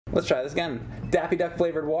Let's try this again. Daffy Duck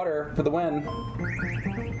flavored water for the win.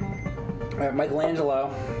 Alright,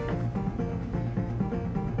 Michelangelo.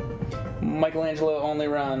 Michelangelo only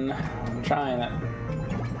run. I'm trying it.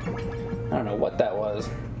 I don't know what that was.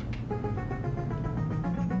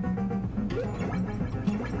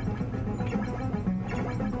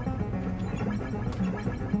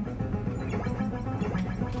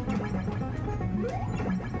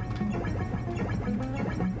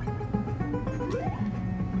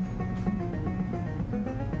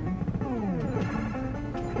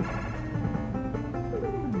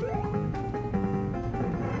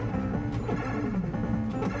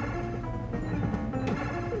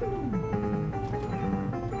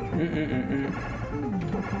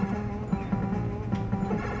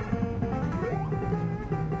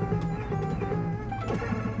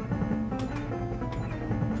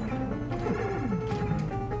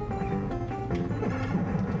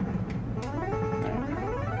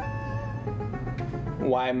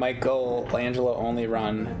 Why Michelangelo only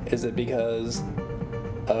run? Is it because...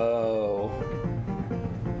 Oh.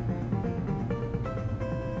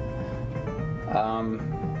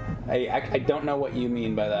 I don't know what you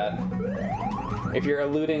mean by that. If you're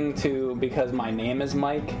alluding to because my name is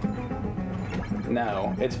Mike,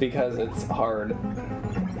 no. It's because it's hard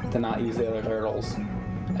to not use the other turtles.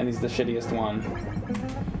 And he's the shittiest one.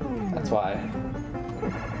 That's why.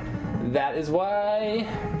 That is why.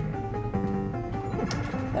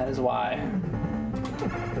 That is why.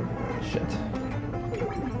 Shit.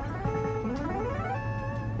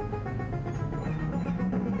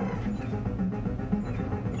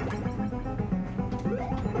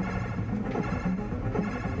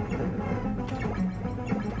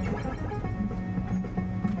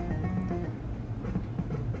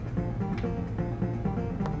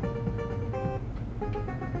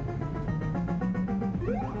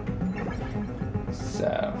 So,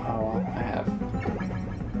 I have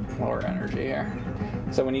lower energy here.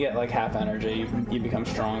 So when you get like half energy, you become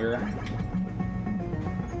stronger.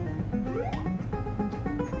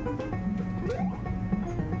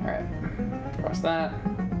 Alright, cross that.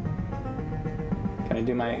 Can I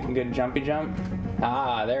do my good jumpy jump?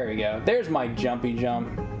 Ah, there we go. There's my jumpy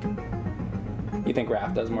jump. You think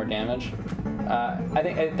Raph does more damage?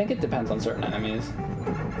 I think it depends on certain enemies.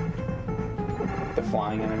 The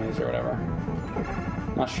flying enemies or whatever.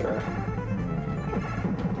 Not sure.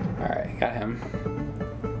 Alright, got him.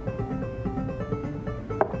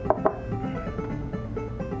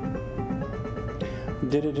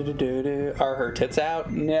 Are her tits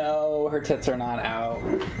out? No, her tits are not out.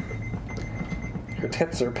 Her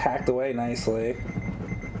tits are packed away nicely.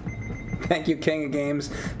 Thank you, King of Games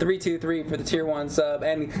 323 for the tier 1 sub,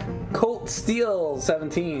 and Colt Steel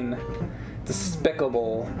 17.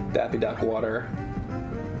 Despicable Daffy Duck Water.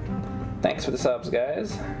 Thanks for the subs,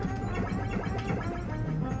 guys.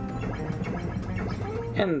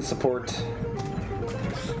 And support.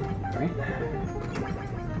 All right.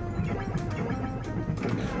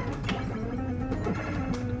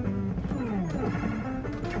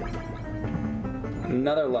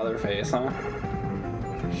 Another Leatherface, huh?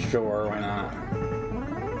 Sure, why not?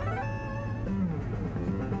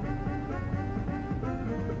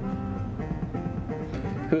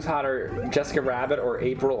 Who's hotter, Jessica Rabbit or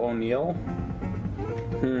April O'Neil?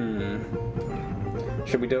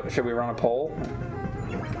 Should we run a poll?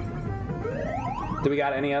 Do we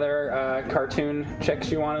got any other cartoon chicks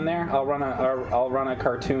you want in there? I'll run a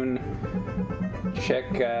cartoon chick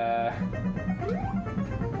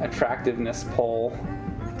attractiveness poll.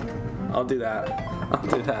 I'll do that. I'll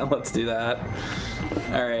do that. Let's do that.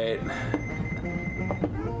 All right.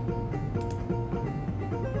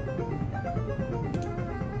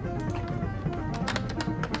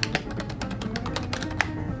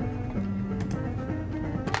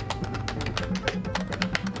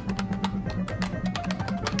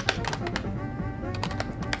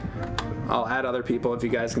 I'll add other people if you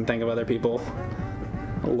guys can think of other people.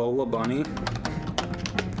 Lola Bunny.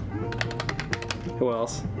 Who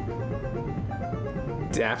else?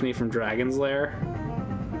 Daphne from Dragon's Lair.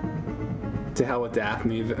 To hell with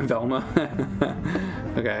Daphne. Velma.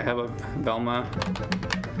 Okay, I have a Velma.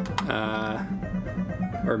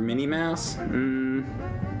 Or Minnie Mouse. Who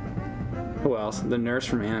else? The nurse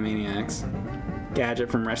from Animaniacs.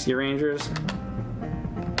 Gadget from Rescue Rangers.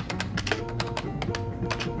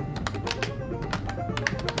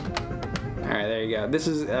 Alright, there you go. This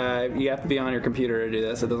is, you have to be on your computer to do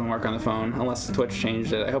this. It doesn't work on the phone, unless Twitch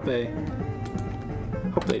changed it. I hope they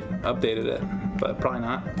updated it, but probably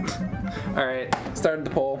not. Alright, started the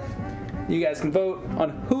poll. You guys can vote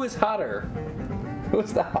on who is hotter.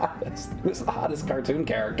 Who's the hottest? Who's the hottest cartoon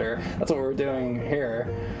character? That's what we're doing here.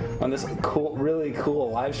 this cool, really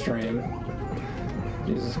cool live stream.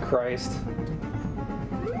 Jesus Christ.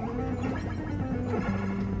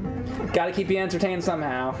 Gotta keep you entertained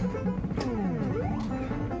somehow.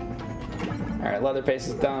 Alright, Leatherface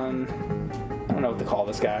is done. I don't know what to call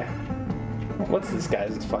this guy. What's this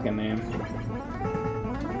guy's fucking name?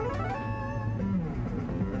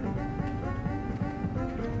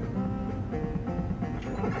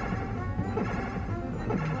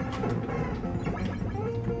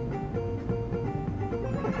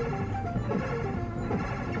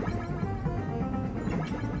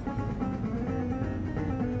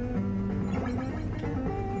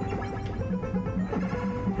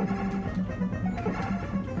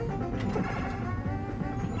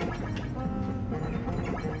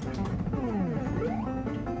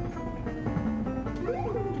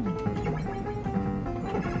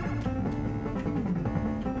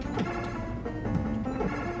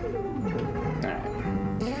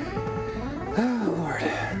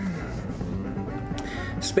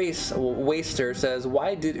 Space Waster says,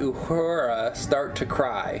 why did Uhura start to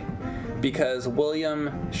cry? Because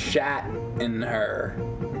William shat in her.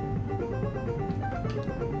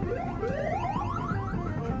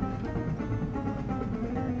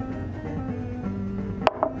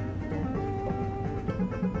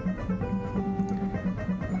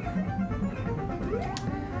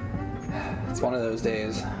 It's one of those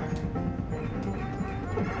days.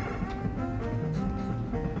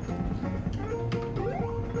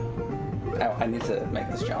 Oh, I need to make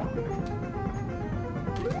this jump.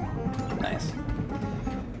 Nice.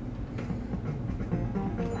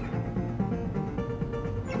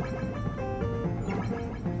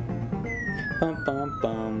 Bum, bum,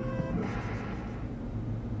 bum.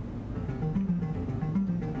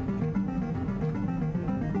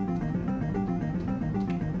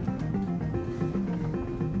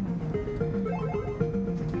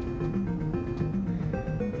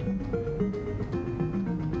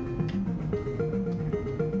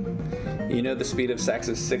 You know the speed of sex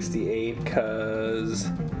is 68 because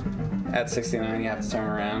at 69 you have to turn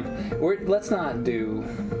around. Let's not do...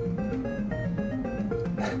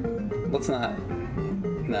 Let's not...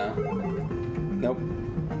 No. Nope.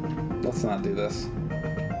 Let's not do this.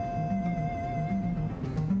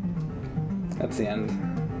 That's the end.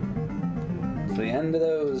 It's the end of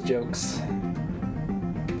those jokes.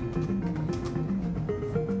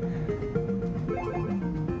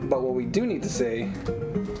 But what we do need to see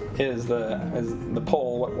is the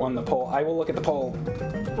poll. What won the poll? I will look at the poll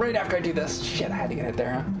right after I do this. Shit, I had to get it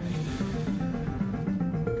there, huh?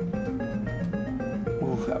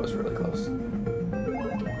 Ooh, that was really close.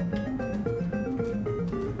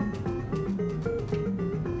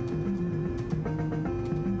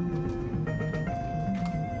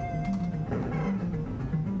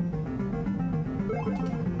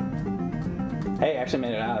 Hey, actually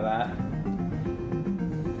made it out of that.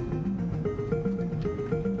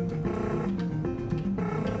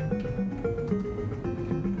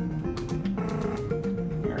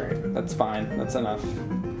 That's fine. That's enough.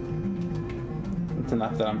 That's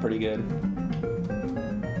enough that I'm pretty good.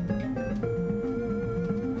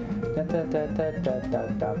 I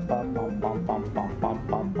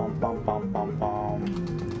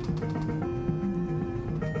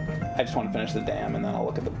just want to finish the dam and then I'll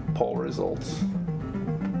look at the poll results.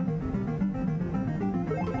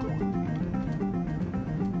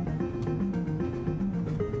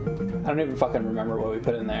 I don't even fucking remember what we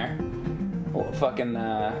put in there. Well, fucking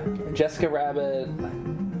Jessica Rabbit,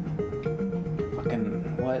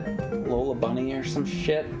 fucking what, Lola Bunny or some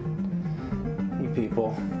shit. You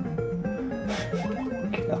people,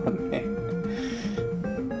 killing me.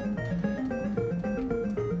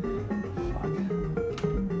 Fuck.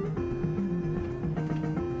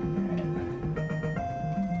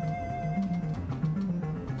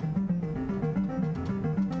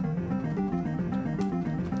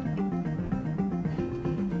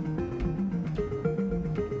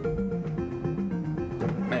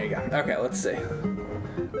 There you go. Okay, let's see.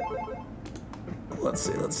 Let's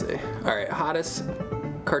see. All right, hottest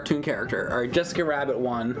cartoon character. All right, Jessica Rabbit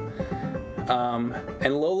won,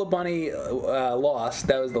 and Lola Bunny lost.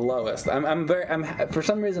 That was the lowest. I'm for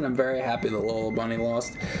some reason I'm very happy that Lola Bunny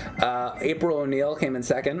lost. April O'Neil came in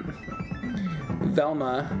second.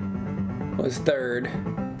 Velma was third.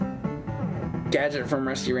 Gadget from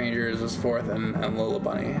Rescue Rangers was fourth, and Lola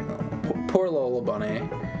Bunny. Poor Lola Bunny.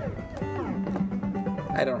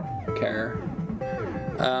 I don't care.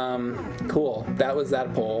 Cool. That was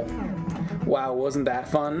that poll. Wow, wasn't that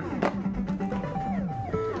fun?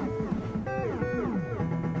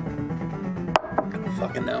 I don't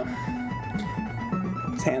fucking know.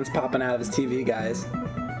 His hand's popping out of his TV, guys.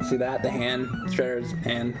 See that? The hand, Shredder's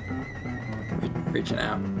hand reaching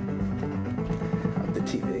out of the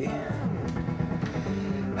TV.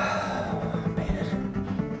 Oh, man.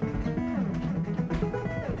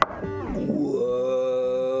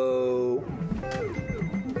 Whoa.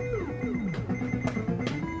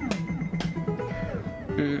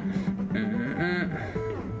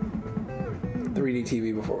 3D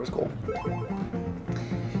TV before it was cool.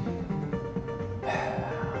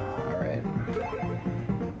 Alright.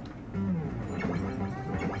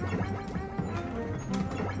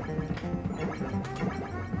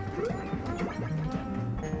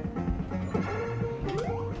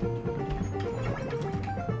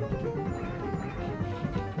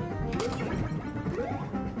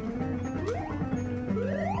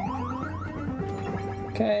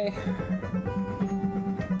 Okay.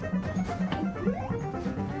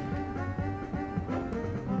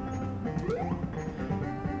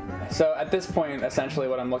 So at this point, essentially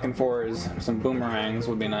what I'm looking for is some boomerangs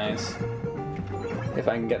would be nice. If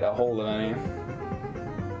I can get a hold of any.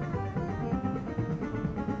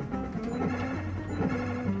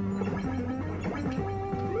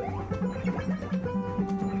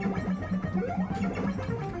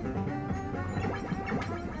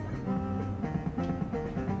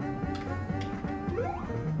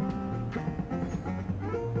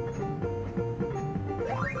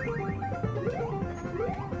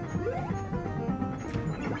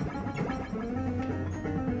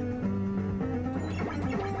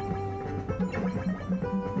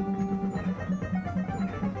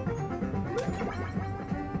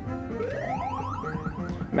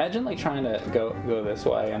 Imagine like trying to go this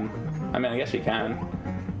way, and I mean I guess you can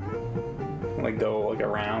like go like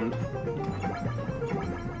around.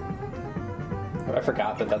 I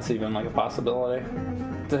forgot that that's even like a possibility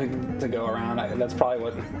to go around. That's probably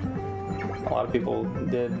what a lot of people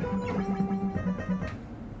did.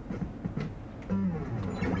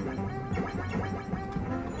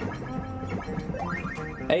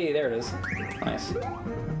 Hey, there it is. Nice.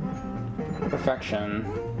 Perfection.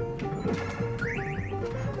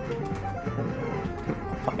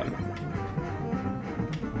 Fucking.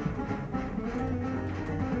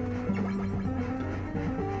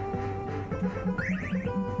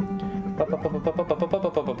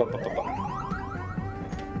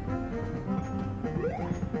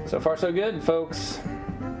 So far, so good, folks.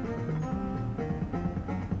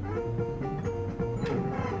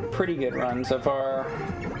 Pretty good run so far.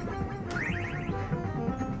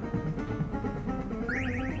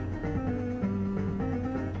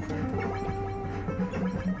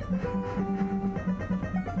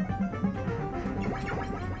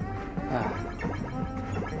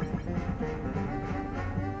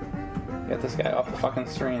 Get this guy off the fucking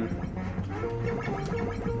screen.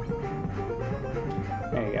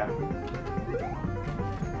 There you go.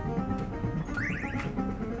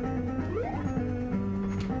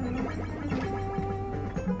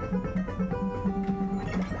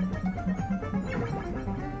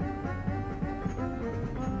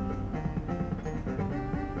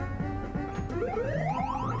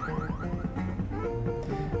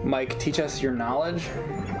 Mike, teach us your knowledge.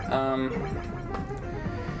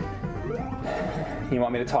 You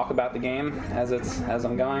want me to talk about the game as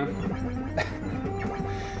I'm going?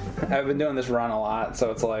 I've been doing this run a lot,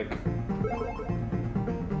 so it's like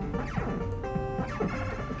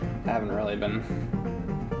I haven't really been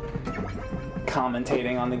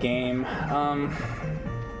commentating on the game. I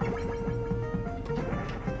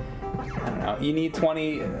don't know. You need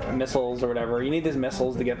 20 missiles or whatever. You need these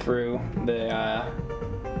missiles to get through the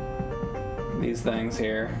these things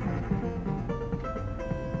here.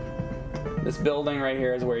 This building right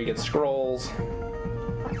here is where you get scrolls.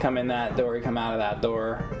 Come in that door, you come out of that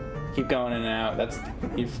door. Keep going in and out.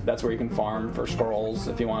 That's where you can farm for scrolls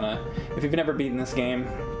if you wanna. If you've never beaten this game,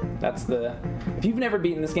 if you've never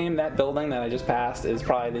beaten this game, that building that I just passed is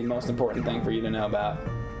probably the most important thing for you to know about.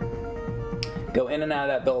 Go in and out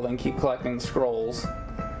of that building, keep collecting scrolls,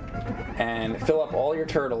 and fill up all your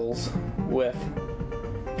turtles with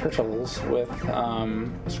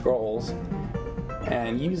scrolls,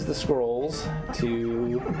 and use the scrolls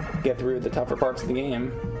to get through the tougher parts of the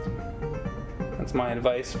game. That's my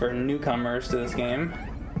advice for newcomers to this game.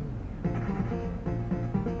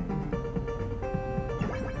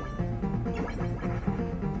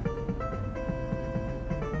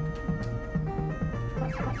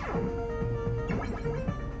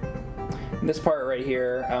 This part right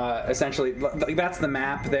here, essentially, that's the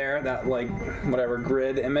map there, that like whatever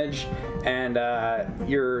grid image, and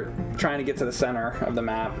you're trying to get to the center of the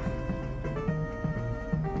map.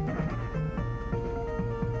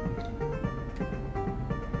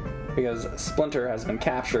 because Splinter has been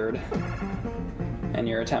captured, and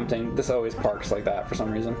you're attempting. This always parks like that for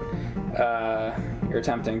some reason. You're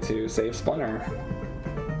attempting to save Splinter.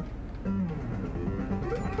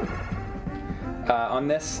 On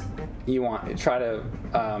this, you want to try to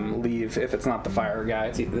leave if it's not the fire guy.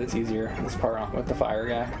 It's easier this part with the fire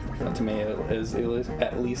guy. But to me, it is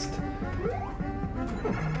at least.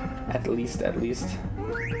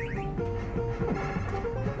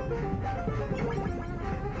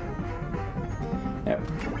 Yep.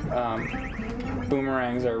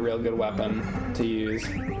 Boomerangs are a real good weapon to use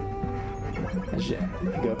as you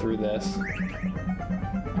go through this.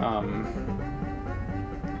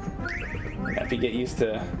 If you get used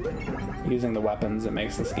to using the weapons, it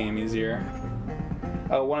makes this game easier.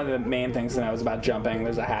 Oh, one of the main things to know is about jumping.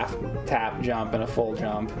 There's a half tap jump and a full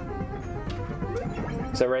jump.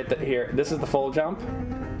 So right here, this is the full jump.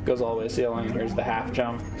 Goes all the way to the ceiling, and here's the half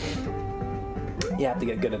jump. You have to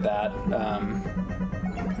get good at that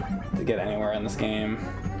to get anywhere in this game.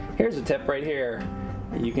 Here's a tip right here.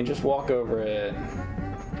 You can just walk over it.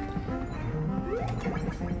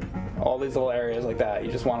 All these little areas like that,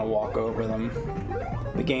 you just want to walk over them.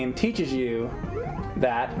 The game teaches you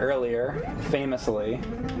that earlier, famously,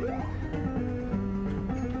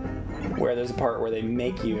 where there's a part where they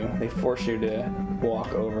force you to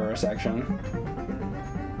walk over a section,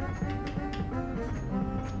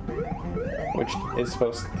 which is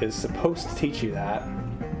supposed to teach you that,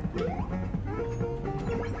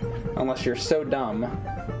 unless you're so dumb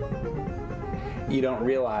you don't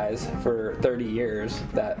realize for 30 years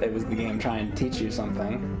that it was the game trying to teach you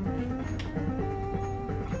something.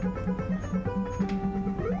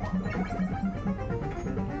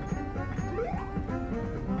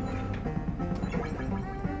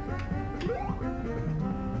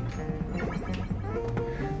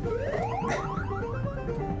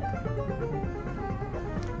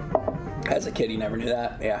 As a kid, you never knew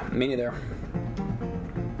that. Yeah, me neither.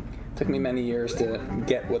 Took me many years to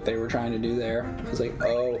get what they were trying to do there. I was like,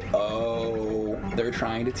 oh, they're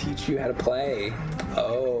trying to teach you how to play.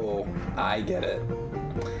 Oh, I get it.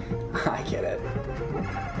 I get it.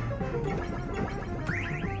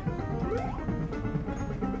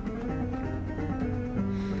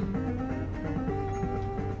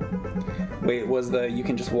 Wait, was the "you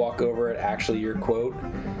can just walk over it" actually your quote?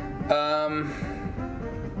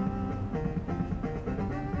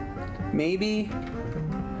 Maybe.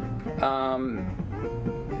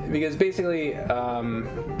 Because basically,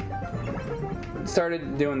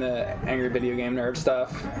 started doing the Angry Video Game Nerd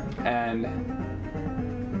stuff, and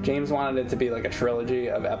James wanted it to be like a trilogy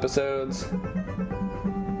of episodes.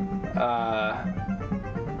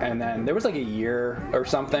 And then there was like a year or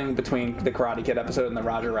something between the Karate Kid episode and the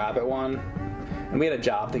Roger Rabbit one, and we had a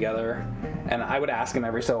job together. And I would ask him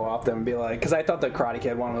every so often and be like, because I thought the Karate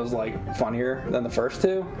Kid one was like funnier than the first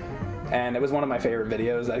two. And it was one of my favorite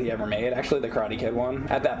videos that he ever made, actually, the Karate Kid one,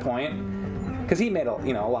 at that point. Because he made a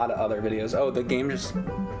lot of other videos. Oh, the game just...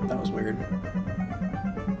 That was weird.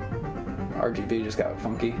 RGB just got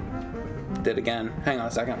funky. Did again. Hang on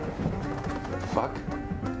a second. Fuck.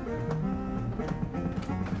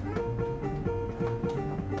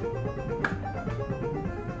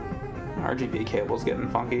 RGB cable's getting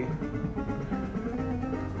funky.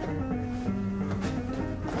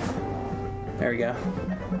 There we go.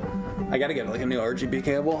 I gotta get like a new RGB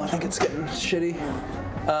cable. I think it's getting shitty.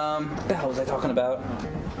 What the hell was I talking about?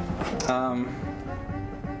 Hang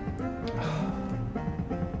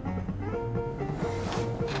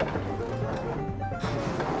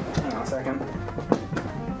on a second.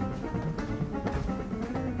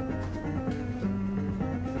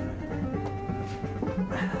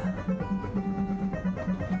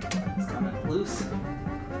 It's kind of loose.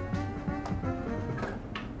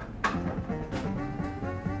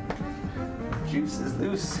 Juice is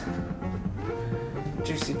loose.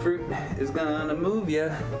 Juicy fruit is gonna move ya.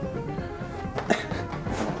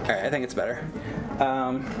 Alright, I think it's better.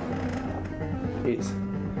 Jeez.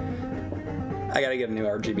 I gotta get a new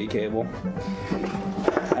RGB cable.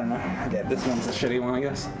 I don't know. Okay, this one's a shitty one, I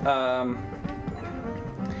guess.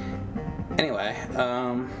 Anyway, I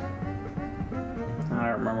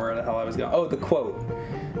don't remember where the hell I was going. Oh, the quote.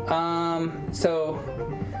 So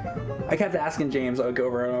I kept asking James like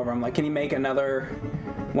over and over. I'm like, can you make another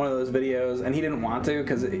one of those videos? And he didn't want to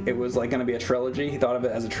because it was like going to be a trilogy. He thought of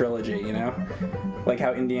it as a trilogy, you know, like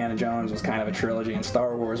how Indiana Jones was kind of a trilogy and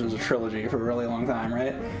Star Wars was a trilogy for a really long time,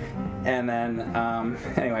 right? And then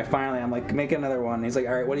anyway, finally I'm like, make another one. And he's like,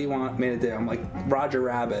 all right, what do you want me to do? I'm like, Roger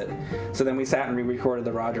Rabbit. So then we sat and re-recorded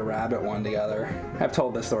the Roger Rabbit one together. I've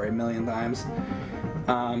told this story a million times.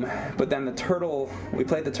 But then we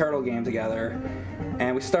played the turtle game together,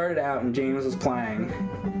 And we started out, and James was playing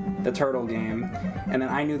the turtle game, and then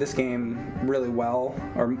I knew this game really well,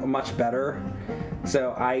 or much better,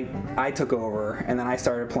 so I took over, and then I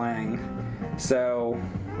started playing. So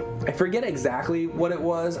I forget exactly what it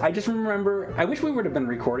was. I just remember, I wish we would have been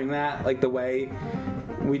recording that, like the way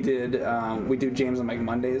we do James and Mike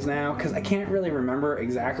Mondays now, because I can't really remember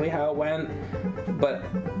exactly how it went, but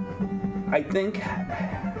I think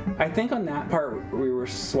on that part we were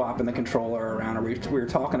swapping the controller around, or we were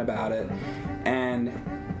talking about it, and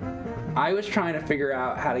I was trying to figure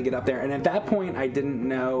out how to get up there, and at that point I didn't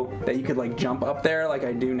know that you could like jump up there like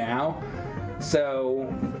I do now.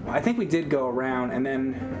 So I think we did go around, and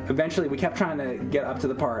then eventually we kept trying to get up to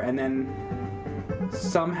the part, and then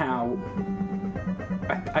somehow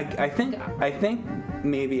I think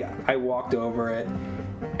maybe I walked over it,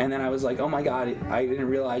 and then I was like, oh my god, I didn't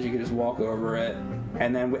realize you could just walk over it,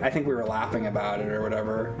 and then I think we were laughing about it or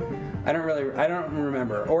whatever. I don't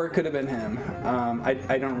remember, or it could have been him.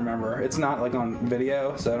 I don't remember. It's not like on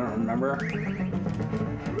video, so I don't remember.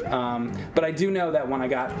 But I do know that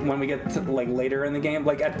when we get to like later in the game,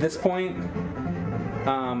 like at this point,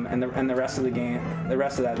 and the rest of the game, the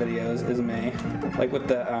rest of that video is me, like with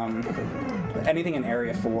the anything in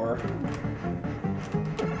Area 4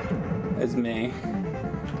 is me.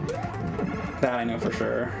 That I know for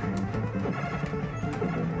sure.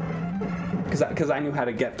 Because I knew how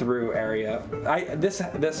to get through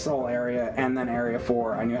this whole area, and then Area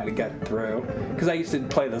 4 I knew how to get through, because I used to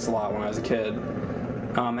play this a lot when I was a kid.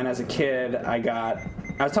 And as a kid I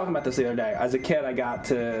was talking about this the other day, as a kid I got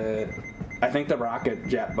to, I think, the rocket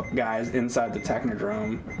jet guys inside the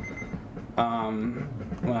Technodrome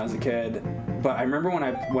when I was a kid. But I remember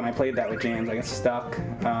when I played that with James, I got stuck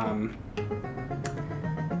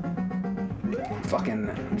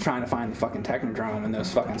fucking trying to find the fucking Technodrome in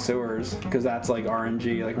those fucking sewers, because that's like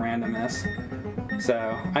RNG, like randomness.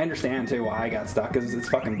 So I understand too why I got stuck, because it's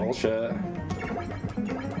fucking bullshit.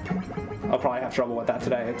 I'll probably have trouble with that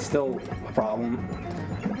today. It's still a problem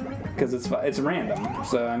because it's random.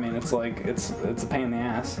 So I mean, it's like it's a pain in the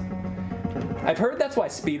ass. I've heard that's why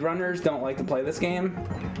speedrunners don't like to play this game.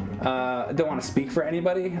 Don't want to speak for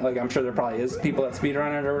anybody. Like, I'm sure there probably is people that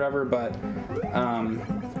speedrun it or whatever, but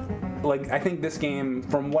like, I think this game,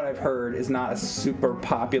 from what I've heard, is not a super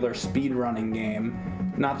popular speedrunning game.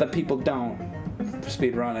 Not that people don't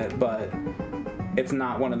speedrun it, but it's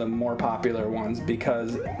not one of the more popular ones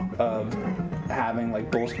because of having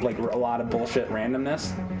like a lot of bullshit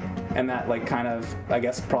randomness, and that like kind of, I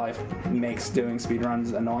guess, probably makes doing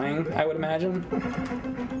speedruns annoying, I would imagine,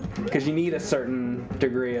 because you need a certain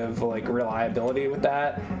degree of like reliability with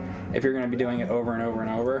that if you're going to be doing it over and over and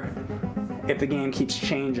over. If the game keeps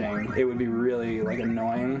changing, it would be really like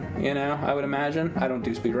annoying, you know, I would imagine. I don't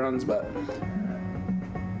do speedruns, but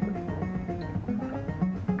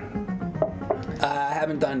I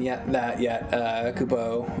haven't done that yet,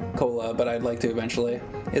 Kupo Cola, but I'd like to eventually.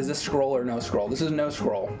 Is this scroll or no scroll? This is no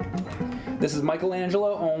scroll. This is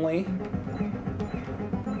Michelangelo only.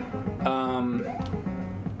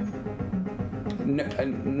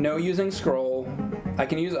 No using scroll. I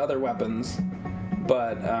can use other weapons,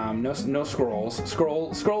 but no scrolls.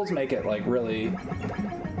 Scrolls make it like really.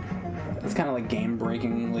 It's kind of like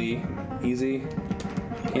game-breakingly easy,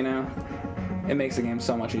 you know. It makes the game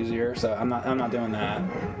so much easier. So I'm not doing that.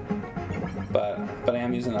 But I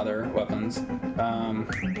am using other weapons.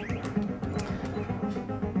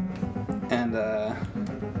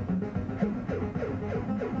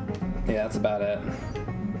 Yeah, that's about it.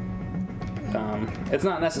 It's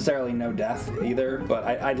not necessarily no death either, but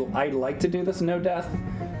I'd like to do this no death,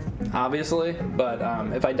 obviously. But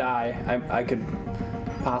if I die, I could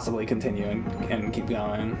possibly continue and keep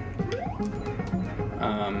going.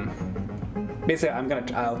 Basically,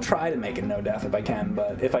 I'll try to make it no death if I can,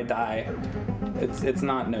 but if I die, it's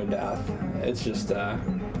not no death. It's just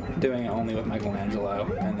doing it only with Michelangelo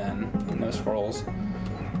and then no scrolls.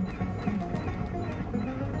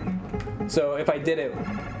 So if I did it,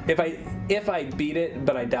 if I beat it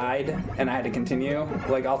but I died and I had to continue,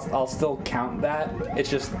 like I'll still count that. It's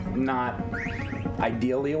just not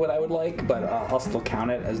ideally what I would like, but I'll still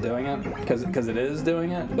count it as doing it because it is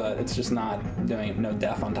doing it, but it's just not doing it no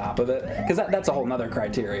death on top of it, because that's a whole nother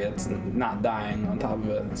criteria. It's not dying on top of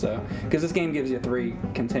it. So because this game gives you 3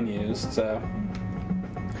 continues, so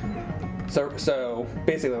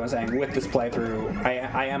basically what I'm saying, with this playthrough,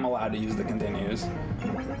 I am allowed to use the continues.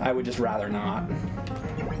 I would just rather not.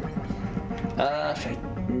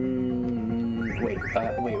 Wait.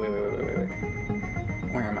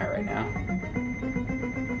 Where am I right now?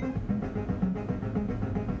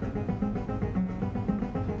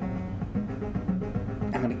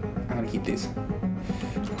 I'm gonna keep these.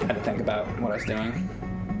 I had to think about what I was doing.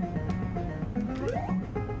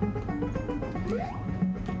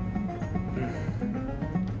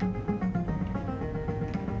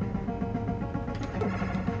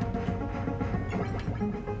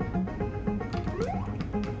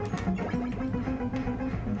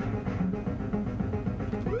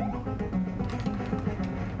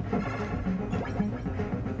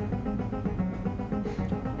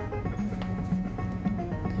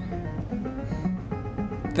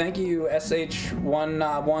 Thank you, SH1.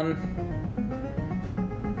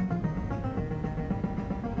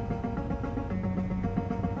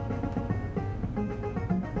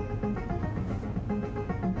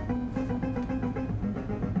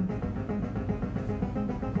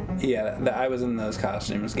 Yeah, I was in those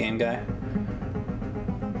costumes, game guy.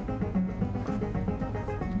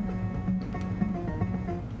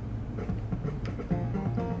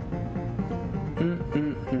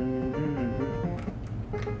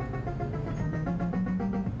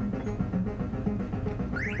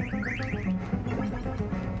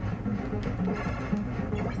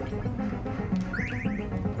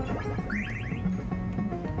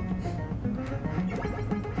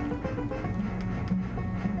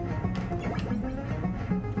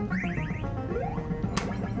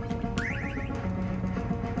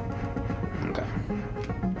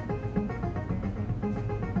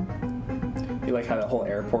 You like how the whole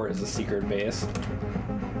airport is a secret base?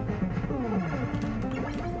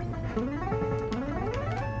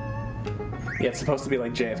 Yeah, it's supposed to be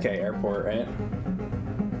like JFK Airport, right?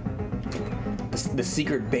 The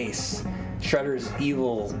secret base. Shredder's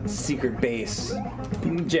evil secret base.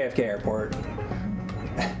 JFK Airport.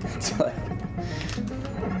 It's like...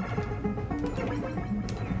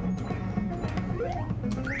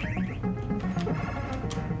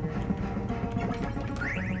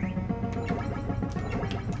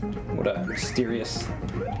 What a mysterious,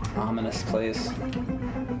 ominous place.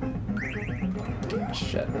 Oh,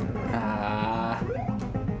 shit. Ah.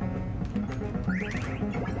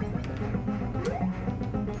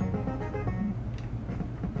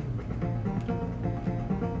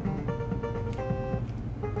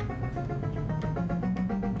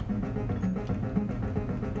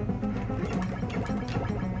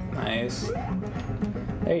 Nice.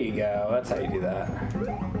 There you go. That's how you do that.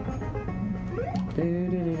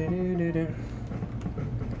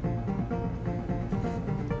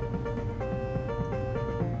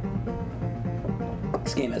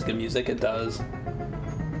 This game has good music, it does.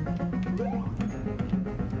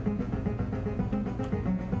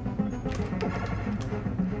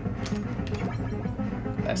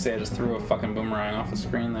 I say I just threw a fucking boomerang off the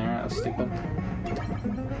screen there, that was stupid.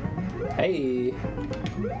 Hey!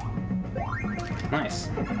 Nice.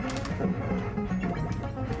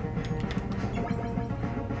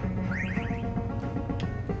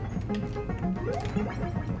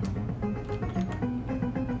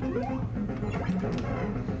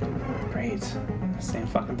 Great. Same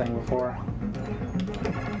fucking thing before.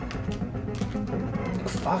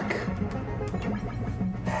 Fuck.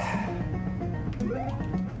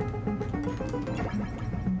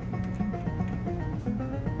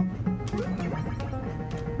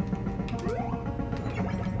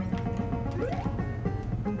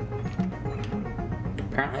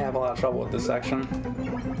 Apparently I have a lot of trouble with this section.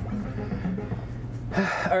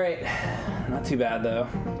 Alright. Not too bad though.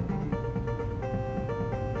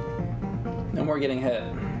 No more getting hit.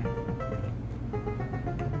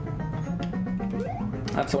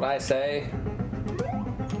 That's what I say.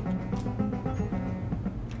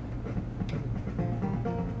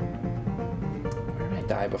 Where did I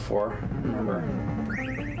die before? I don't remember.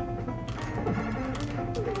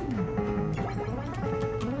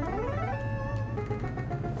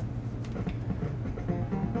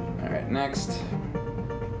 Alright, next.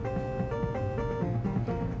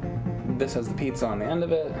 This has the pizza on the end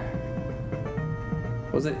of it.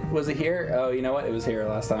 Was it here? Oh, you know what? It was here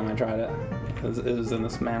last time I tried it. It was in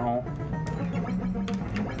this manhole.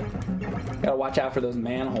 Gotta watch out for those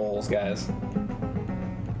manholes, guys.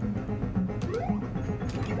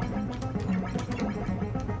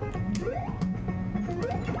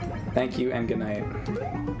 Thank you and good night.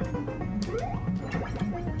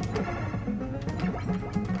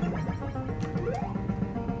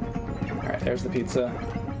 Alright, there's the pizza.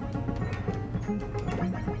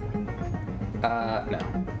 No.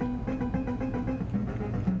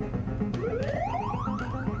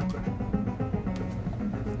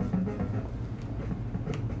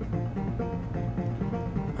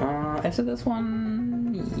 Is it this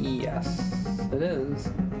one? Yes, it is.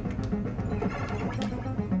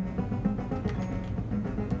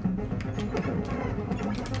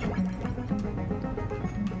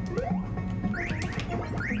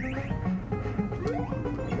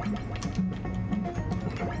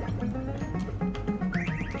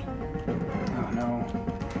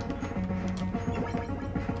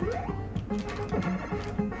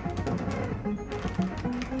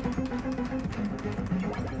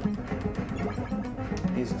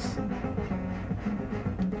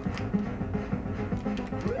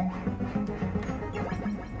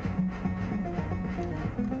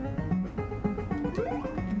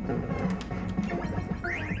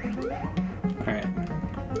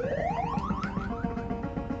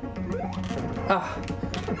 Ah,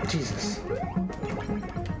 Jesus.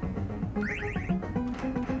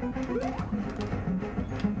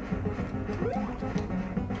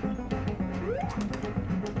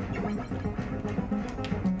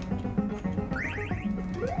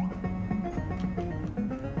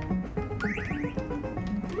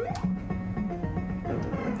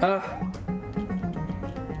 Ah.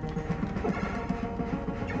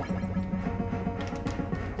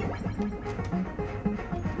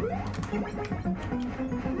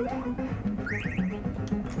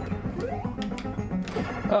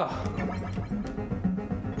 Oh.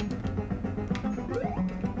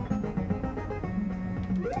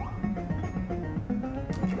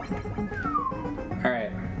 All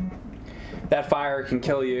right. That fire can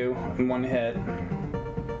kill you in one hit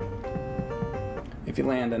if you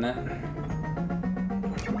land in it.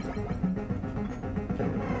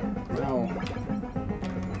 No.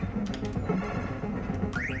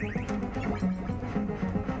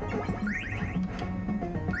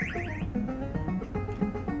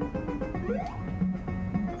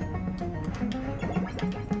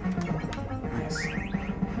 Nice.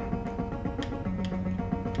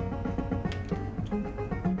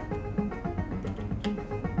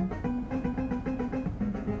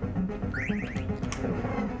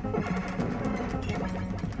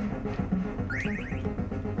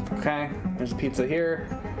 Okay, there's a pizza here.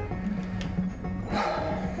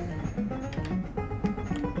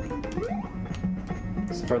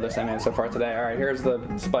 It's the furthest I made so far today. Alright, here's the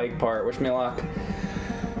spike part. Wish me luck.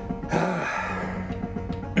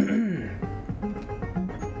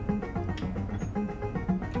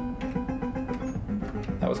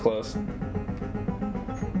 That was close.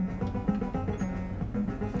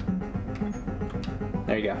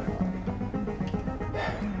 There you go.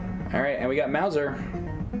 Alright, and we got Mauser.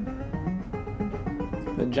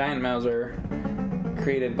 The giant Mauser,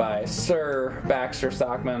 created by Sir Baxter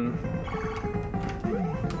Stockman.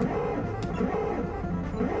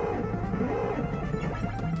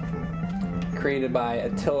 Created by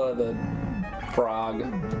Attila the Frog.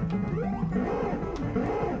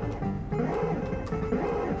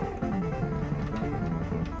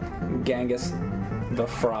 Genghis the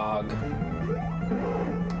Frog.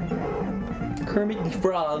 Kermit the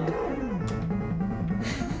Frog.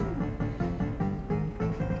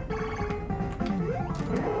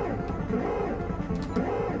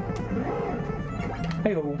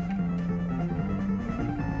 Hey-ho.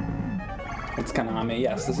 It's Konami.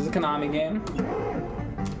 Yes, this is a Konami game.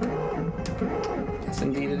 Yes,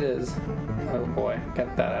 indeed it is. Oh boy,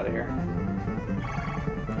 get that out of here.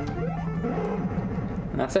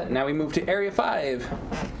 And that's it. Now we move to Area 5.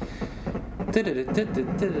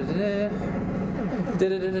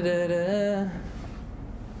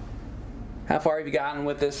 How far have you gotten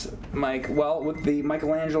with this, Mike? Well, with the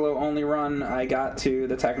Michelangelo only run, I got to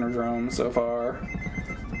the Technodrome so far.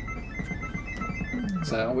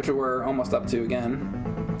 So, which we're almost up to again.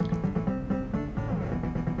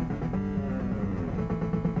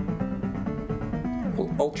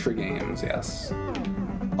 Ultra Games, yes.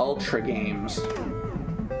 Ultra Games.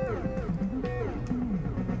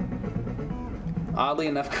 Oddly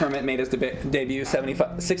enough, Kermit made his debut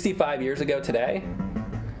 65 years ago today.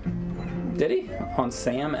 Did he? On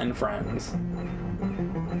Sam and Friends.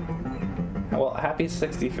 Well, happy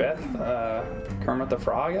 65th, Kermit the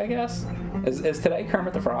Frog, I guess? Is today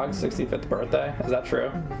Kermit the Frog's 65th birthday? Is that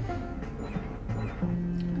true?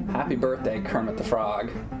 Happy birthday, Kermit the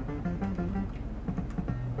Frog.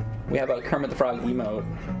 We have a Kermit the Frog emote,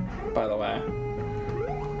 by the way.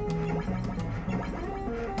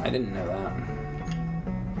 I didn't know that.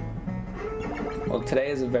 Well, today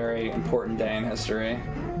is a very important day in history,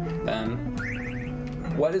 then.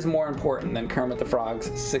 What is more important than Kermit the Frog's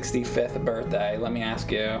 65th birthday? Let me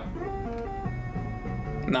ask you.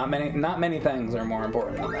 Not many things are more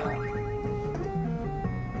important than that.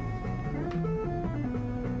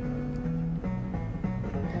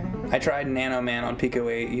 I tried Nano Man on Pico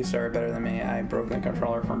 8. You started better than me. I broke the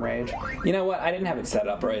controller from rage. You know what? I didn't have it set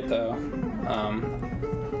up right, though.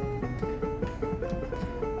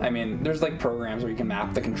 I mean, there's like programs where you can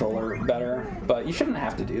map the controller better, but you shouldn't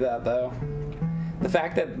have to do that, though. The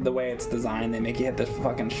fact that the way it's designed, they make you hit the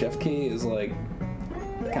fucking shift key is like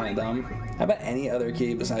kind of dumb. How about any other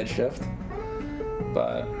key besides shift?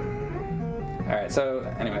 But alright, so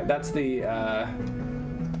anyway, that's the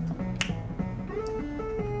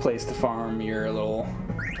place to farm your little,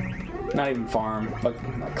 not even farm, but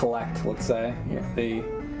collect, let's say, the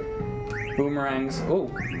boomerangs. Oh,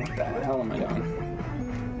 what the hell am I doing?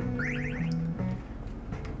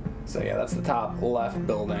 So yeah, that's the top left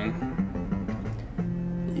building.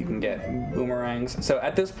 you can get boomerangs. So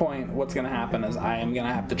at this point, what's going to happen is I am going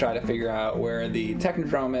to have to try to figure out where the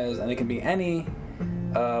Technodrome is, and it can be any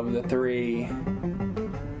of the 3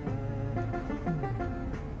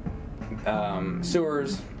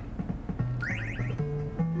 sewers.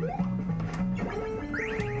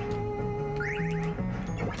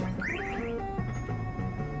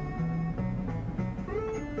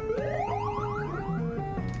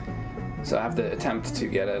 So I have to attempt to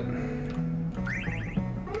get it.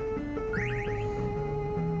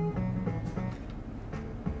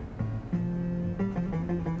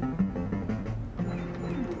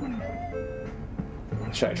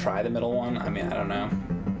 Should I try the middle one? I mean, I don't know.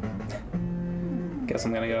 Guess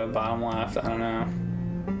I'm gonna go bottom left. I don't know.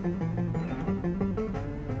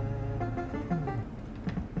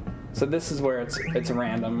 So this is where it's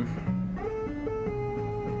random.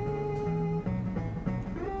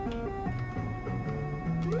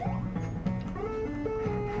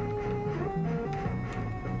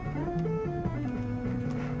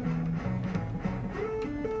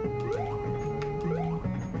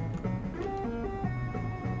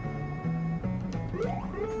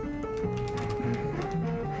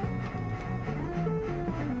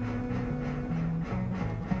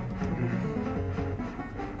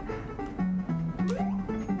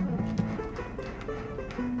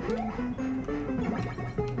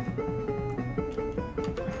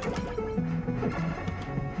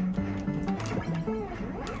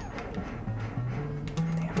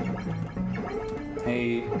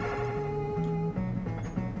 Hey.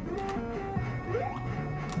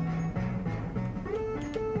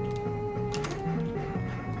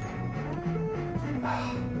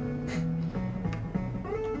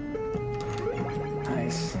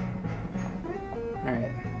 Nice. All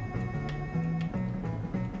right.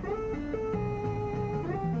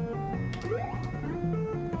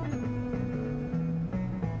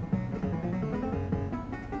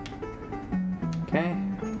 Okay.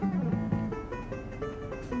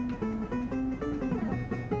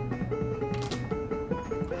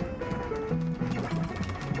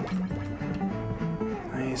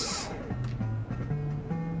 Nice.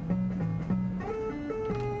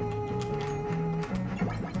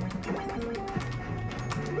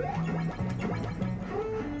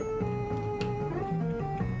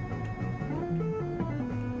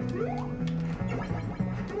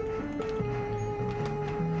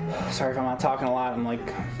 Sorry if I'm not talking a lot. I'm like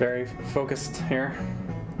very focused here.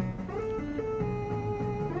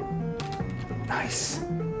 Nice.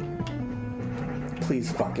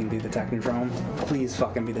 Please fucking be the Technodrome. Please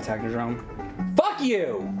fucking be the Technodrome. Fuck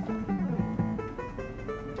you!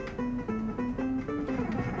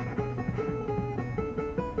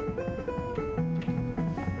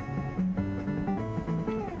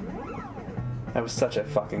 That was such a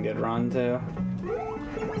fucking good run, too.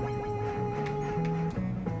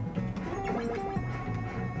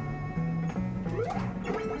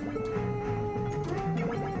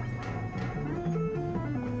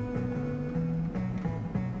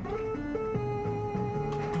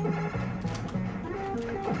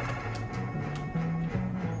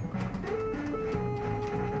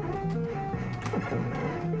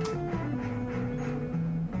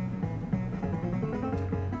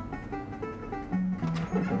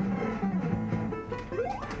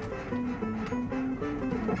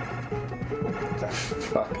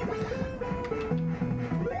 Fuck.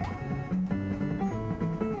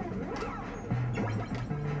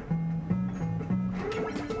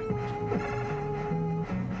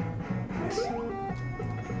 Nice.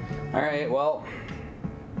 All right, well,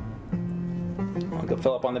 I'll go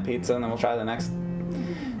fill up on the pizza and then we'll try the next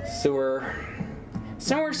sewer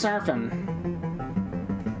surfing.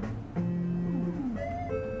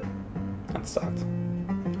 That sucked.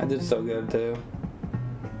 I did so good too.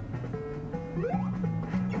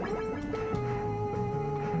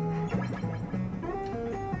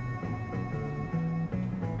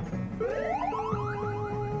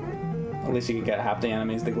 At least you can get half the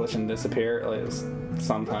enemies to glitch and disappear, at least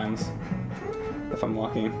sometimes, if I'm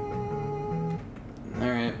lucky.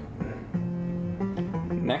 Alright.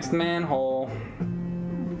 Next manhole.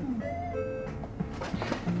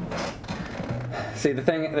 See, the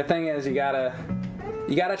thing is you gotta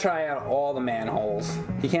try out all the manholes.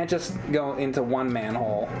 You can't just go into one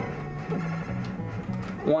manhole.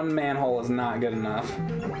 One manhole is not good enough.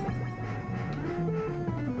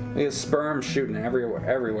 There's sperm shooting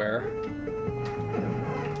everywhere.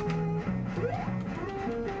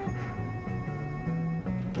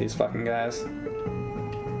 These fucking guys.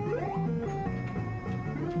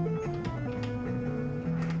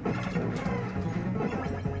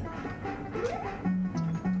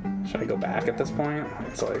 Should I go back at this point?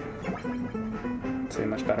 It's like, let's see how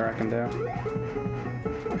much better I can do.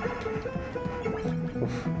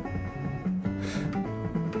 Oof.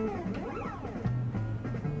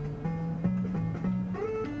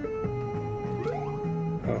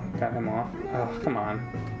 Oh, got him off. Oh, come on.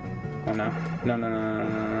 Oh no. No, no, no, no,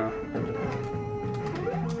 no, no.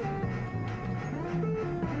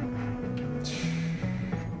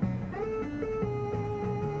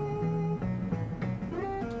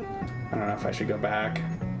 I don't know if I should go back.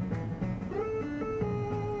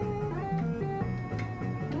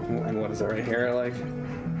 And what is it right here? Like,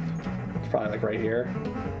 it's probably like right here.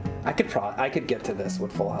 I could get to this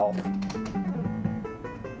with full health.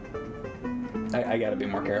 I gotta be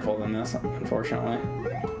more careful than this, unfortunately.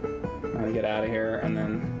 I'm gonna get out of here and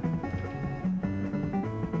then.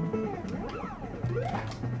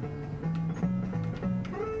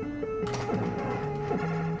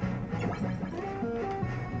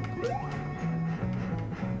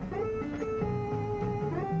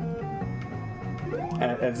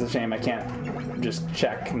 And it's a shame I can't just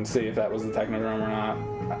check and see if that was the Technodrome or not.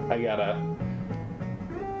 I gotta.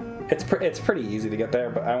 It's pretty easy to get there,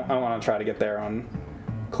 but I want to try to get there on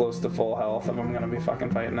close to full health if I'm gonna be fucking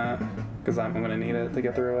fighting that, because I'm gonna need it to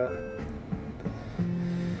get through it.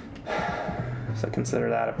 So consider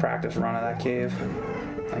that a practice run of that cave,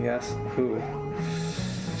 I guess. Ooh.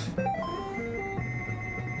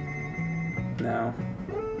 No.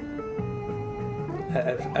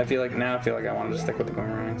 I feel like now I want to just stick with the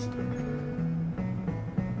boomerangs.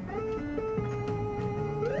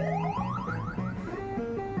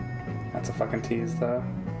 That's a fucking tease, though.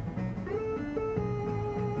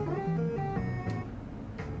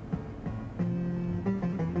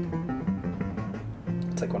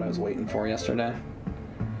 It's like what I was waiting for yesterday.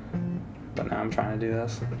 But now I'm trying to do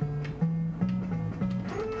this.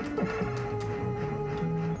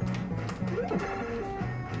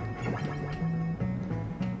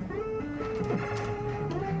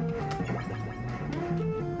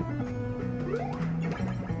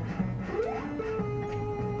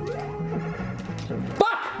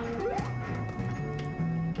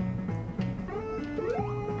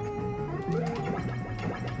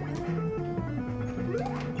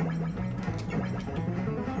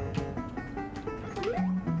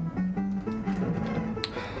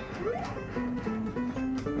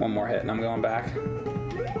 One more hit and I'm going back.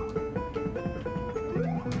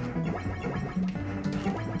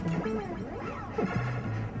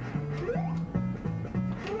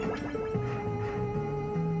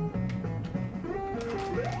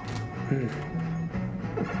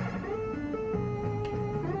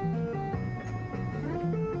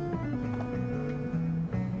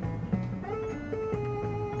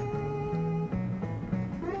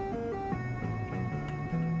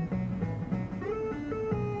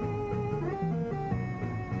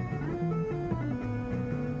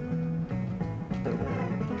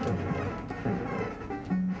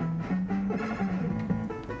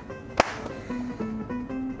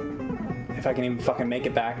 If I can even fucking make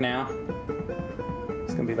it back now,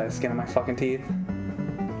 it's gonna be by the skin of my fucking teeth.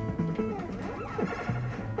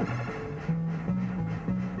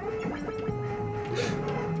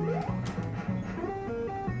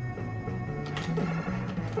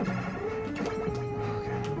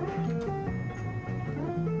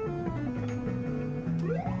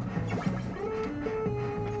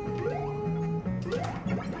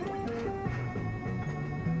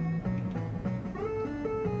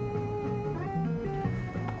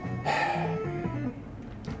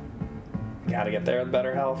 Gotta get there with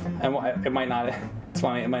better health. And it might not, it's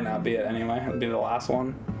funny, it might not be it anyway. It'll be the last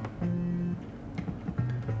one.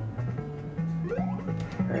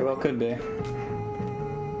 Very well could be.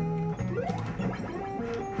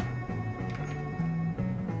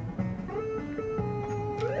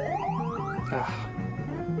 Ah.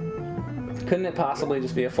 Couldn't it possibly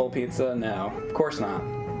just be a full pizza? No, of course not.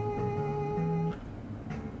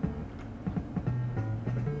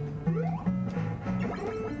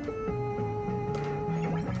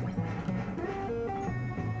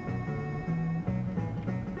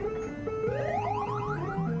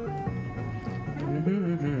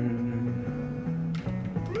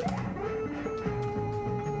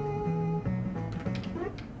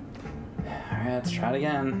 Alright, let's try it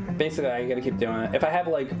again. Basically, I gotta keep doing it. If I have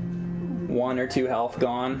like 1 or 2 health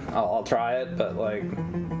gone, I'll try it, but like,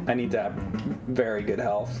 I need to have very good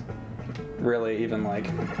health. Really, even like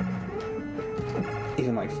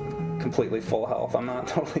completely full health. I'm not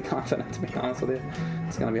totally confident, to be honest with you.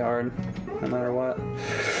 It's gonna be hard, no matter what.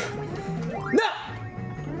 No!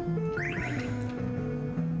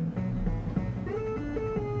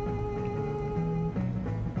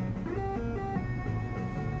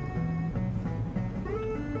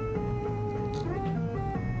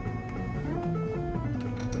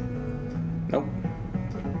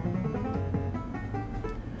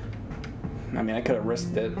 mean, I could have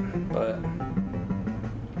risked it, but...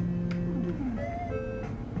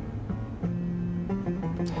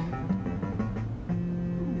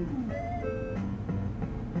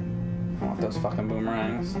 I want those fucking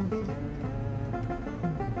boomerangs.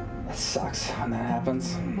 That sucks when that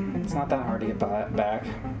happens. It's not that hard to get back.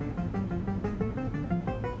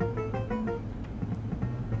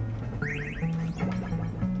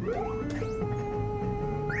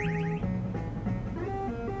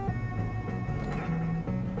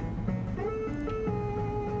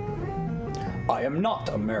 I am not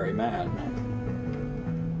a merry man.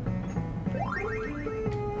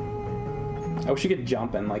 I wish you could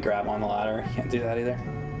jump and like grab on the ladder. Can't do that either.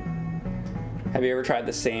 Have you ever tried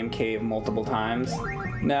the same cave multiple times?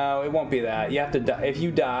 No, it won't be that. You have to die. If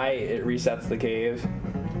you die, it resets the cave.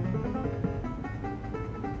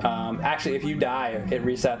 Actually, if you die, it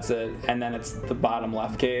resets it, and then it's the bottom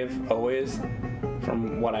left cave always,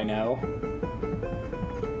 from what I know.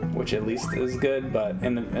 Which at least is good, but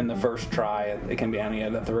in the first try, it can be any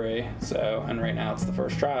of the three. So, and right now it's the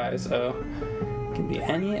first try, so it can be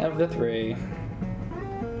any of the three.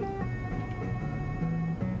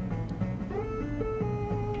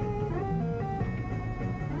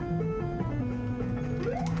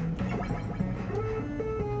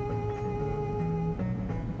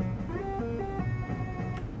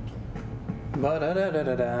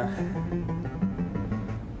 Ba-da-da-da-da-da.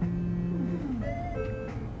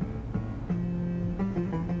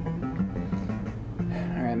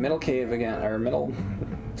 Alright, middle cave again, or middle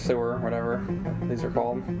sewer, whatever these are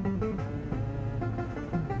called.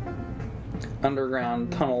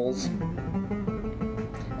 Underground tunnels.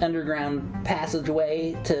 Underground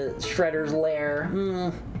passageway to Shredder's lair.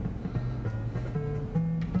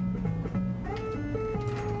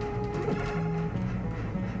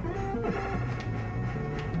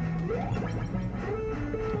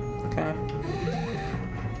 Okay.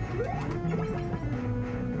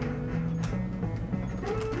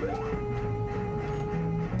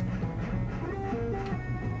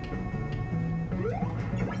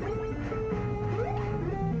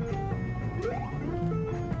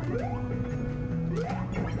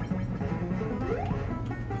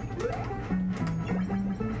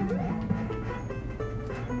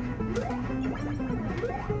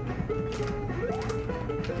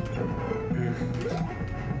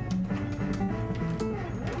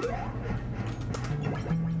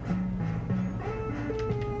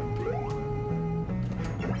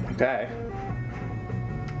 Okay.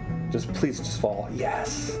 Please just fall.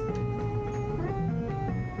 Yes.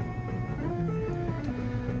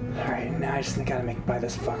 Alright, now I just gotta make by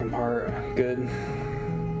this fucking part. Good.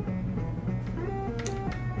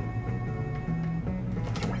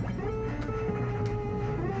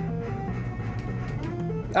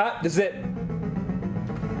 Ah, this is it.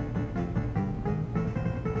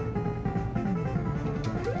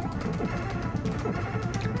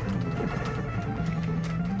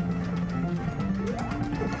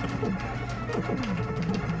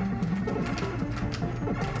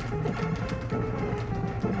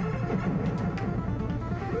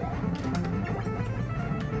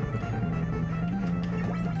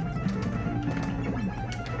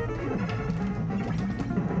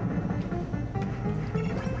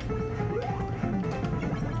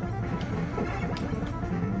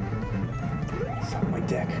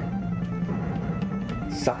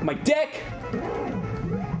 Suck my dick!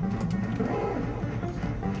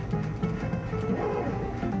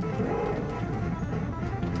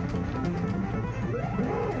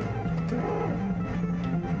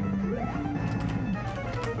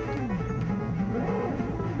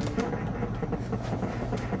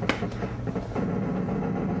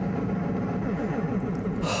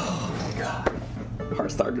 Oh my god.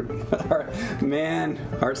 Heart started, man,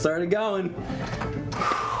 heart started going.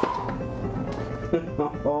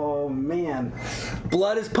 Oh man,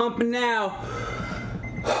 blood is pumping now.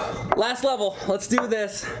 Last level, let's do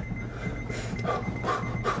this. All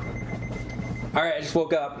right, I just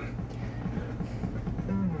woke up.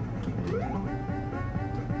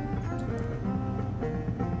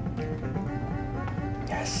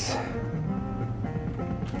 Yes.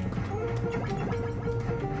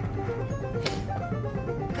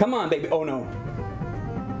 Come on, baby. Oh no.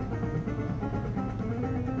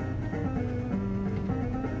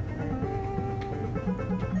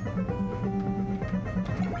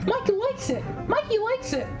 Mikey likes it. Mikey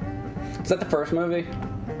likes it. Is that the first movie?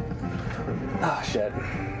 Oh shit.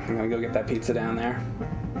 I'm gonna go get that pizza down there.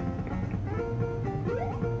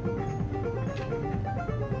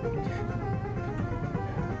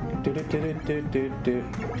 Do do do do do do.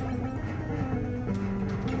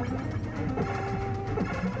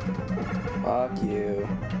 Fuck you.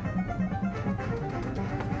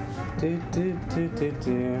 Do do do do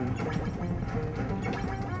do.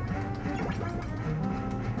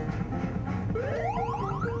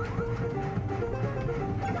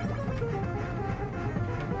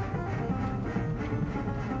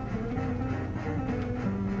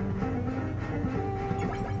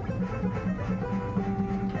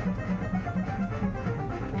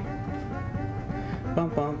 Bum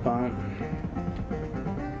bum bum.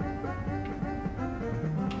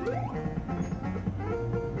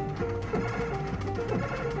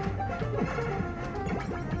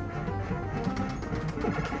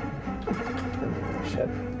 Shit.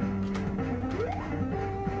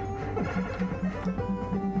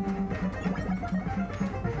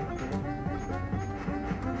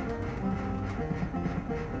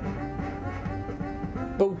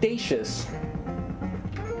 Bodacious.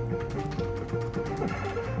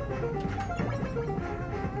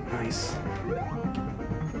 Nice.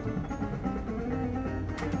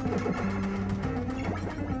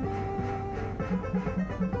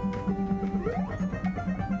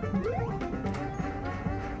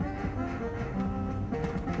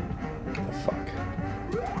 The fuck?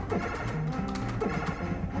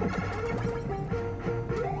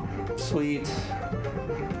 Sweet.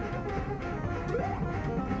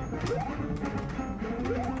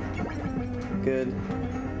 Good.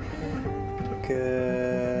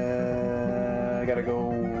 Good. I gotta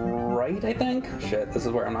go right, I think? Shit, this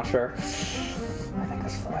is where I'm not sure. I think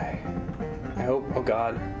this is the way. I hope. Oh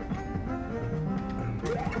god.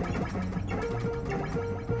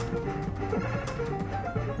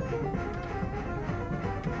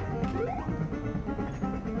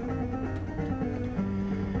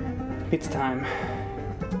 Pizza time.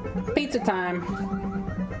 Pizza time!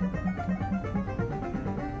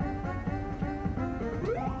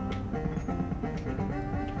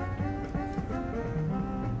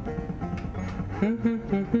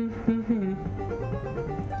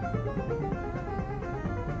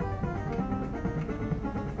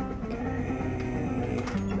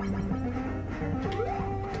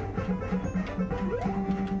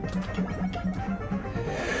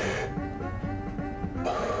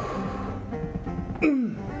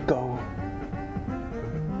 Go.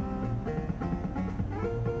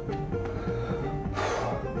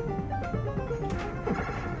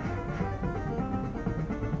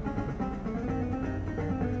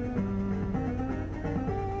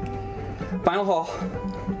 Final haul.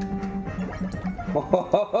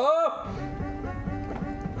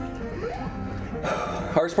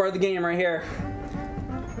 Hardest part of the game right here.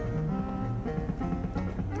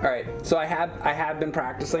 All right, so I have been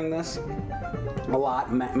practicing this a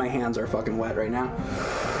lot. My hands are fucking wet right now.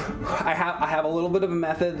 I have a little bit of a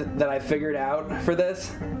method that I figured out for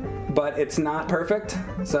this, but it's not perfect.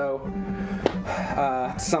 So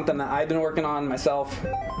it's something that I've been working on myself,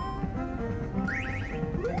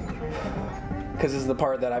 because this is the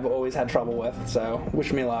part that I've always had trouble with. So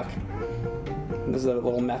wish me luck. This is a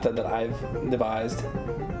little method that I've devised.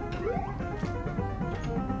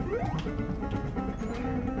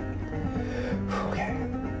 Okay.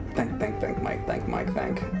 Thank Mike. Thank Mike.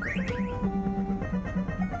 Thank.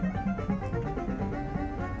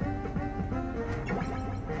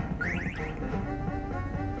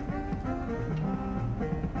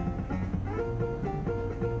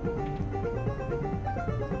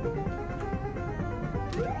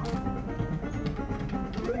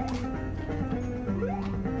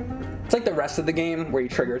 It's like the rest of the game where you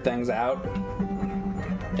trigger things out.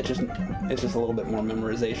 It's just a little bit more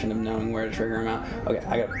memorization of knowing where to trigger them out. Okay,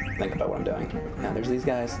 I gotta think about what I'm doing. Now there's these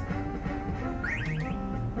guys.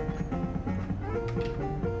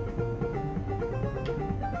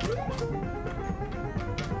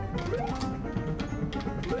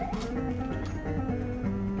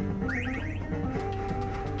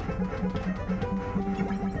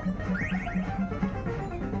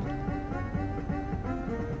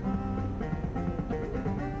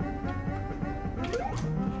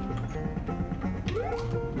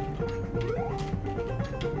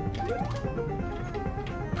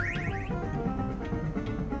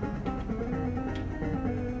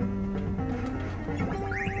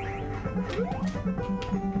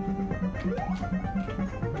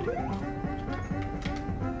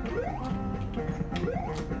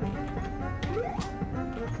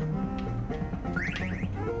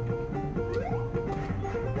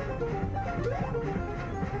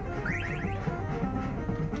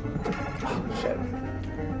 Shit.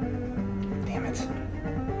 Damn it.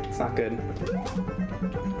 It's not good.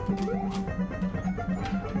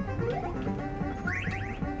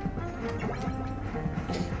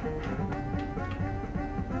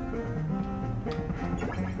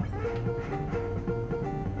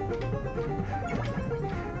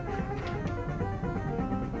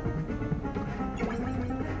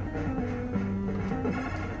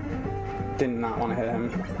 did not want to hit him.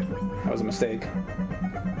 That was a mistake.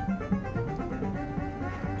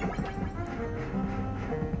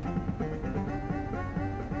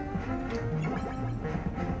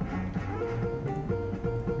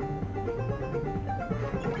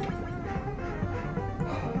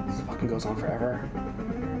 This fucking goes on forever.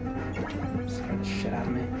 Scaring the shit out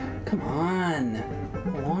of me. Come on!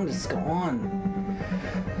 How long does this go on?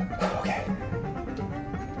 Okay.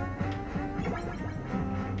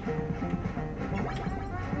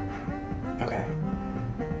 Okay.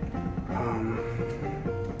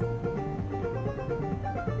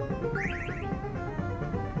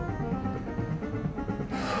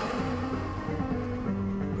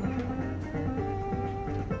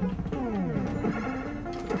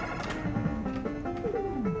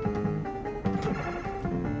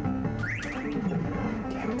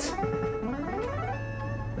 Damn it.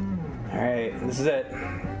 Alright, this is it.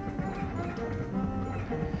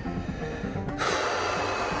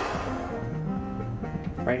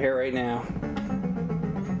 Right here, right now.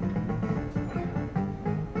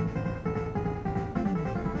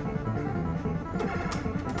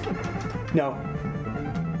 No.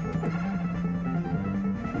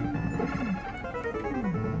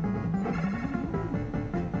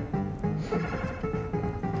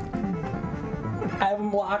 I have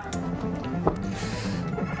him blocked.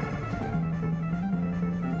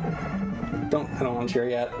 I don't want to cheer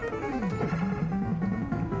yet.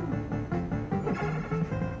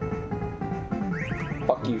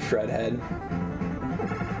 Fuck you, Shredhead.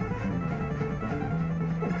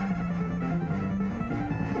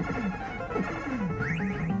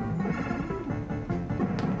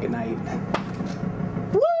 Good night.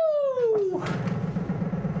 Woo!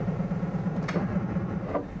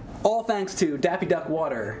 All thanks to Daffy Duck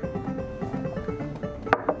Water.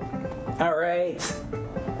 All right.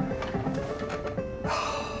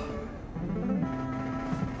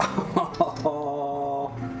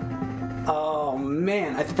 Oh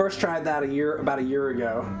man, I first tried that about a year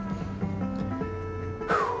ago.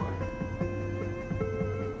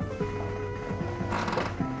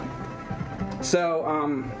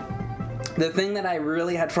 So, the thing that I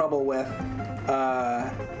really had trouble with,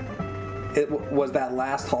 was that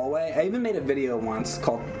last hallway. I even made a video once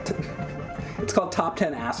called, it's called Top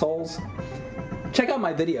 10 Assholes. Check out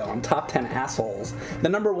my video on Top 10 Assholes. The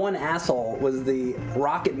number one asshole was the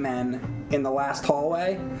rocket men in the last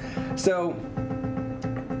hallway. So,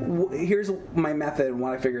 here's my method,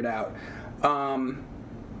 what I figured out.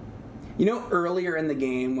 You know, earlier in the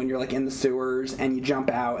game when you're like in the sewers and you jump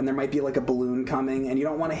out and there might be like a balloon coming and you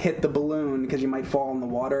don't want to hit the balloon because you might fall in the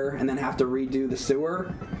water and then have to redo the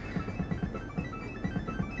sewer?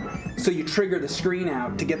 So you trigger the screen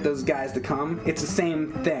out to get those guys to come. It's the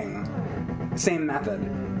same thing. Same method.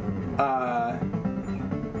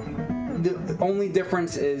 The only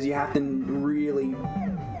difference is you have to really...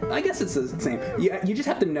 I guess it's the same. You just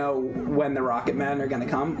have to know when the rocket men are going to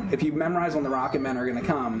come. If you memorize when the rocket men are going to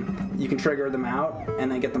come, you can trigger them out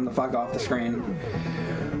and then get them the fuck off the screen.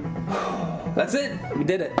 That's it. We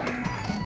did it.